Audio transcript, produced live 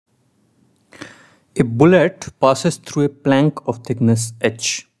A bullet passes through a plank of thickness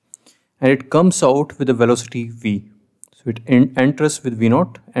h and it comes out with a velocity v. So it enters with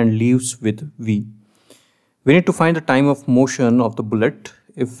v0 and leaves with v. We need to find the time of motion of the bullet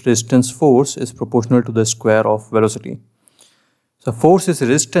if resistance force is proportional to the square of velocity. So force is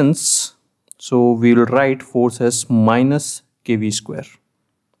resistance, so we will write force as minus kv square.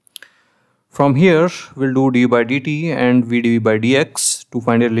 From here, we'll do d by dt and v dv by dx to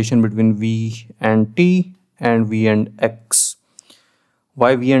find a relation between v and t and v and x.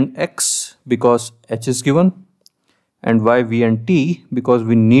 Why v and x? Because h is given, and why v and t? Because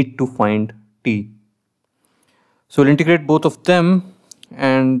we need to find t. So we'll integrate both of them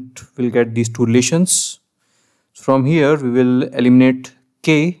and we'll get these two relations. From here, we will eliminate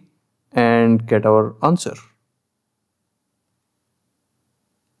k and get our answer.